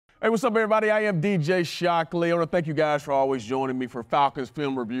Hey, what's up, everybody? I am DJ Shockley. I want to thank you guys for always joining me for Falcons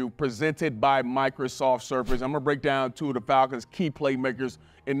Film Review presented by Microsoft Surface. I'm going to break down two of the Falcons' key playmakers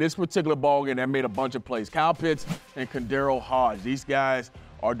in this particular ballgame that made a bunch of plays. Kyle Pitts and KhaDarel Hodge. These guys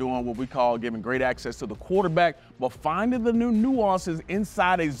are doing what we call giving great access to the quarterback, but finding the new nuances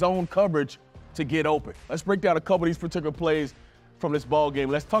inside a zone coverage to get open. Let's break down a couple of these particular plays from this ballgame.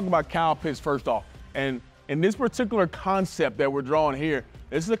 Let's talk about Kyle Pitts first off. And in this particular concept that we're drawing here,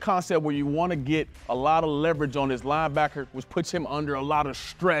 this is a concept where you want to get a lot of leverage on this linebacker, which puts him under a lot of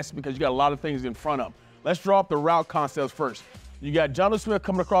stress because you got a lot of things in front of him. Let's draw up the route concepts first. You got Jonathan Smith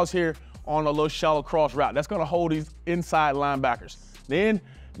coming across here on a little shallow cross route. That's going to hold these inside linebackers. Then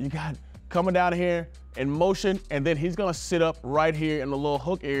you got coming down here in motion, and then he's going to sit up right here in the little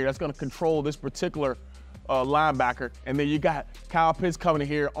hook area. That's going to control this particular linebacker. And then you got Kyle Pitts coming in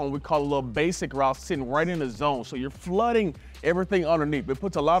here on what we call a little basic route, sitting right in the zone. So you're flooding everything underneath. It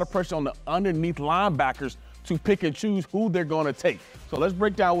puts a lot of pressure on the underneath linebackers to pick and choose who they're going to take. So let's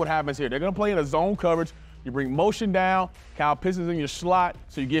break down what happens here. They're going to play in a zone coverage. You bring motion down. Kyle Pitts is in your slot,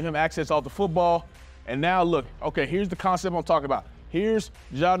 so you give him access off the football. And now look, okay, here's the concept I'm talking about. Here's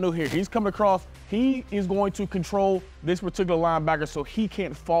Janu here. He's coming across. He is going to control this particular linebacker so he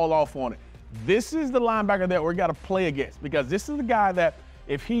can't fall off on it. This is the linebacker that we're got to play against, because this is the guy that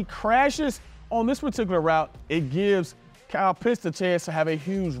if he crashes on this particular route, it gives Kyle Pitts the chance to have a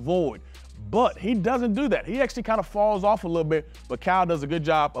huge void. But he doesn't do that. He actually kind of falls off a little bit, but Kyle does a good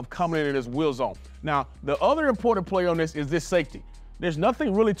job of coming in his wheel zone. Now, the other important play on this is this safety. There's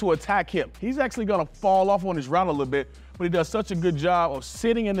nothing really to attack him. He's actually going to fall off on his route a little bit, but he does such a good job of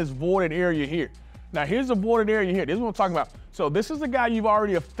sitting in this voided area here. Now, here's the voided area here. This is what I'm talking about. So this is the guy you've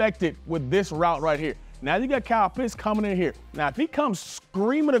already affected with this route right here. Now you got Kyle Pitts coming in here. Now, if he comes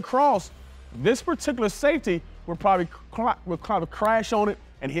screaming across this particular safety, we'll probably crash on it,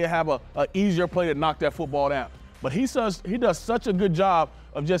 and he'll have a easier play to knock that football down. But he does such a good job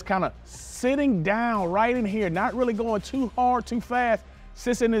of just kind of sitting down right in here, not really going too hard, too fast,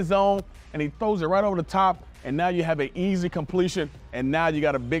 sits in his zone, and he throws it right over the top. And now you have an easy completion, and now you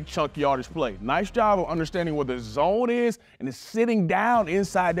got a big chunk yardage play. Nice job of understanding where the zone is and is sitting down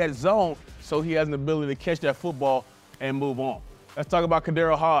inside that zone so he has an ability to catch that football and move on. Let's talk about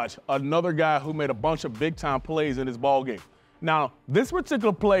KhaDarel Hodge, another guy who made a bunch of big-time plays in this ballgame. Now, this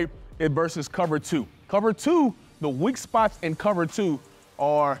particular play is versus cover two. Cover two, the weak spots in cover two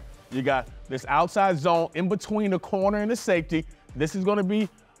are you got this outside zone in between the corner and the safety. This is going to be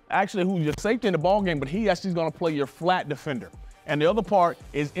actually who's your safety in the ballgame, but he actually is going to play your flat defender. And the other part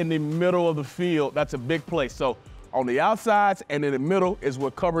is in the middle of the field. That's a big play. So on the outsides and in the middle is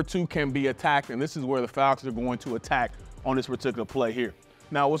where cover two can be attacked, and this is where the Falcons are going to attack on this particular play here.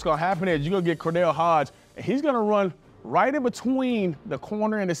 Now, what's going to happen is you're going to get KhaDarel Hodge, and he's going to run right in between the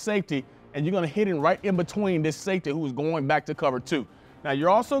corner and the safety, and you're going to hit him right in between this safety who is going back to cover two. Now, you're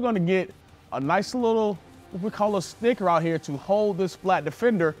also going to get a nice little what we call a sticker out here to hold this flat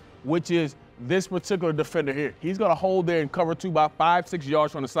defender, which is this particular defender here. He's going to hold there and cover two by 5-6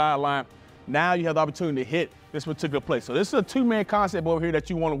 yards from the sideline. Now you have the opportunity to hit this particular play. So this is a two-man concept over here that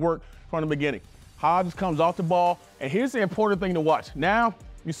you want to work from the beginning. Hodge comes off the ball, and here's the important thing to watch. Now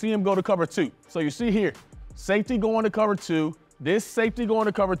you see him go to cover two. So you see here, safety going to cover two, this safety going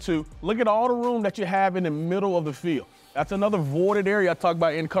to cover two. Look at all the room that you have in the middle of the field. That's another voided area I talked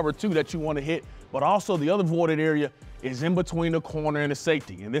about in cover two that you want to hit. But also the other voided area is in between the corner and the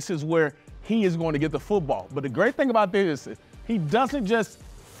safety. And this is where he is going to get the football. But the great thing about this is he doesn't just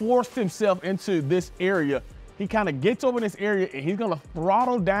force himself into this area. He kind of gets over this area, and he's going to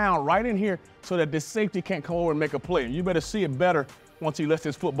throttle down right in here so that this safety can't come over and make a play. And you better see it better once he lets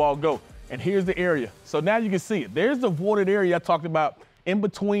this football go. And here's the area. So now you can see it. There's the voided area I talked about in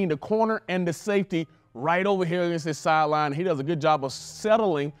between the corner and the safety right over here against this sideline. He does a good job of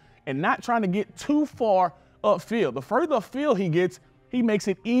settling and not trying to get too far upfield. The further upfield he gets, he makes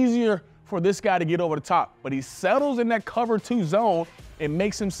it easier for this guy to get over the top. But he settles in that cover two zone and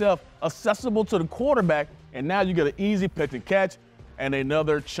makes himself accessible to the quarterback, and now you get an easy pitch and catch and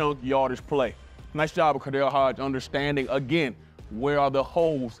another chunk yardage play. Nice job of KhaDarel Hodge understanding, again, where are the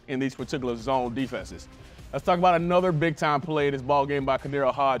holes in these particular zone defenses. Let's talk about another big-time play in this ball game by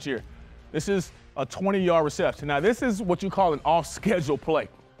KhaDarel Hodge here. This is a 20-yard reception. Now, this is what you call an off-schedule play,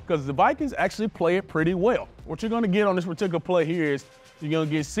 because the Vikings actually play it pretty well. What you're going to get on this particular play here is you're going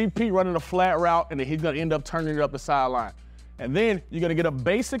to get CP running a flat route, and then he's going to end up turning it up the sideline. And then you're going to get a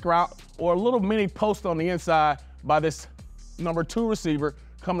basic route or a little mini post on the inside by this number 2 receiver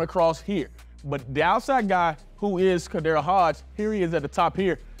coming across here. But the outside guy, who is KhaDarel Hodge, here he is at the top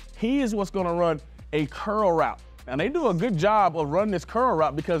here, he is what's going to run a curl route. And they do a good job of running this curl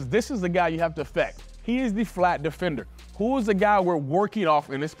route because this is the guy you have to affect. He is the flat defender. Who is the guy we're working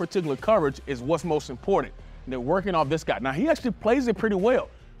off in this particular coverage is what's most important. And they're working off this guy. Now, he actually plays it pretty well.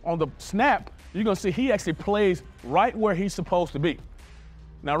 On the snap, you're going to see he actually plays right where he's supposed to be.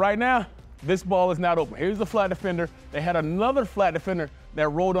 Now, right now, this ball is not open. Here's the flat defender. They had another flat defender that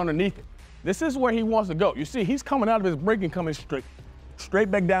rolled underneath it. This is where he wants to go. You see, he's coming out of his break and coming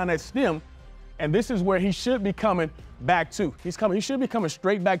straight back down that stem. And this is where he should be coming back to. He should be coming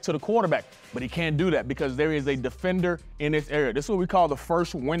straight back to the quarterback, but he can't do that because there is a defender in this area. This is what we call the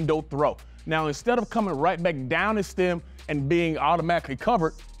first window throw. Now, instead of coming right back down his stem and being automatically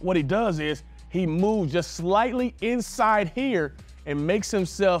covered, what he does is he moves just slightly inside here and makes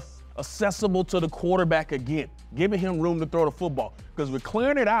himself accessible to the quarterback again, giving him room to throw the football. Because we're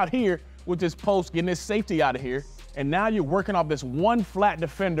clearing it out here with this post, getting this safety out of here, and now you're working off this one flat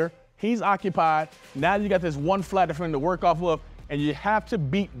defender. He's occupied. Now you got this one flat defender to work off of, and you have to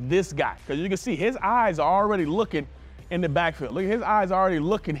beat this guy. Because you can see his eyes are already looking in the backfield. Look, his eyes are already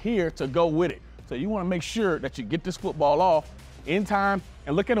looking here to go with it. So you want to make sure that you get this football off in time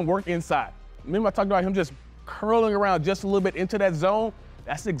and look at him work inside. Remember I talked about him just curling around just a little bit into that zone?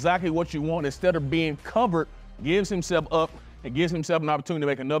 That's exactly what you want. Instead of being covered, gives himself up and gives himself an opportunity to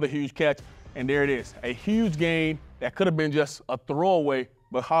make another huge catch. And there it is, a huge gain that could have been just a throwaway,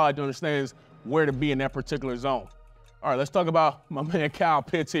 but Hodge understands where to be in that particular zone. All right, let's talk about my man Kyle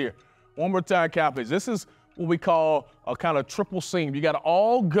Pitts here. One more time, Kyle Pitts. This is what we call a kind of triple seam. You got to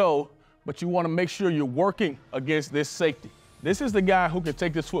all go, but you want to make sure you're working against this safety. This is the guy who can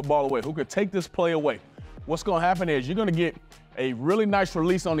take this football away, who can take this play away. What's going to happen is you're going to get a really nice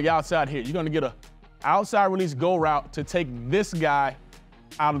release on the outside here. You're going to get an outside release go route to take this guy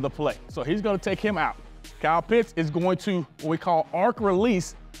out of the play. So he's going to take him out. Kyle Pitts is going to what we call arc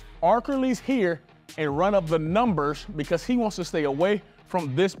release here and run up the numbers because he wants to stay away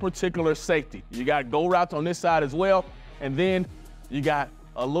from this particular safety. You got go routes on this side as well, and then you got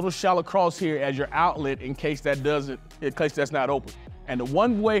a little shallow cross here as your outlet in case that's not open. And the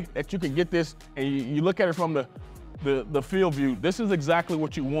one way that you can get this, and you look at it from the field view, this is exactly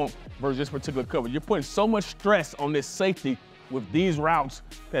what you want versus this particular cover. You're putting so much stress on this safety with these routes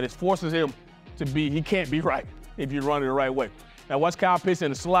that it forces him to he can't be right if you run it the right way. Now watch Kyle Pitts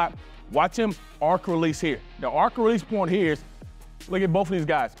in the slot. Watch him arc release here. The arc release point here is, look at both of these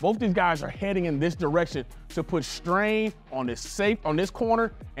guys. Both these guys are heading in this direction to put strain on this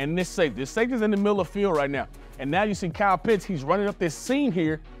corner and this safety. This safety is in the middle of the field right now. And now you see Kyle Pitts, he's running up this seam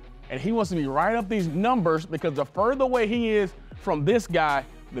here, and he wants to be right up these numbers because the further away he is from this guy,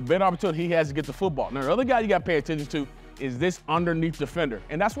 the better opportunity he has to get the football. Now, the other guy you got to pay attention to is this underneath defender.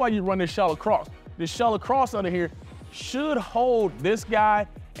 And that's why you run this shallow cross. This shallow cross under here should hold this guy,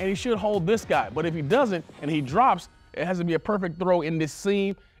 and he should hold this guy. But if he doesn't and he drops, it has to be a perfect throw in this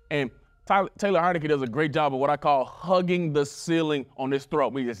seam. And Taylor Heinicke does a great job of what I call hugging the ceiling on this throw. I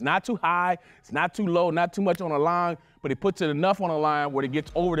mean, it's not too high, it's not too low, not too much on the line, but he puts it enough on the line where it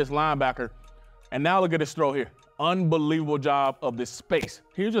gets over this linebacker. And now look at this throw here. Unbelievable job of this space.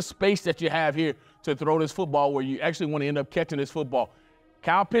 Here's a space that you have here to throw this football where you actually want to end up catching this football.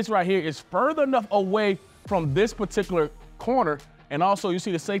 Kyle Pitts right here is further enough away from this particular corner, and also you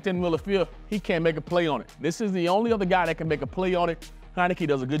see the safety in the middle of the field, he can't make a play on it. This is the only other guy that can make a play on it. Heinicke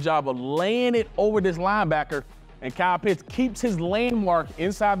does a good job of laying it over this linebacker, and Kyle Pitts keeps his landmark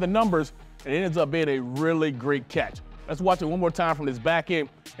inside the numbers, and it ends up being a really great catch. Let's watch it one more time from this back end,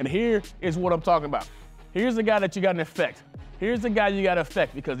 and here is what I'm talking about. Here's the guy that you got to affect. Here's the guy you got to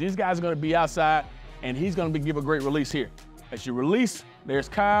affect because these guys are going to be outside, and he's going to give a great release here. As you release, there's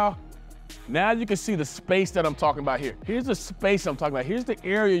Kyle. Now you can see the space that I'm talking about here. Here's the space I'm talking about. Here's the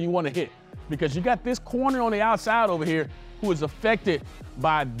area you want to hit because you got this corner on the outside over here who is affected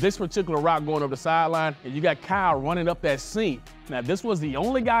by this particular route going up the sideline, and you got Kyle running up that seam. Now, this was the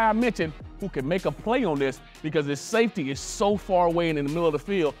only guy I mentioned who can make a play on this because his safety is so far away and in the middle of the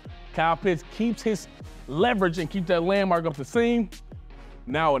field. Kyle Pitts keeps his leverage and keeps that landmark up the seam.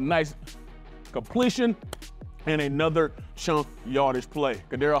 Now a nice completion and another chunk yardage play.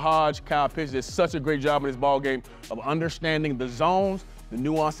 KhaDarel Hodge, Kyle Pitts did such a great job in this ball game of understanding the zones, the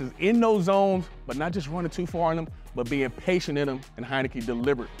nuances in those zones, but not just running too far in them, but being patient in them, and Heinicke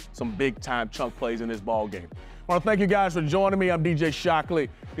delivered some big-time chunk plays in this ball game. I want to thank you guys for joining me. I'm DJ Shockley.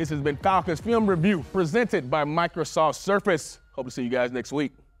 This has been Falcons Film Review presented by Microsoft Surface. Hope to see you guys next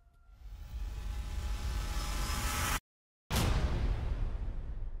week.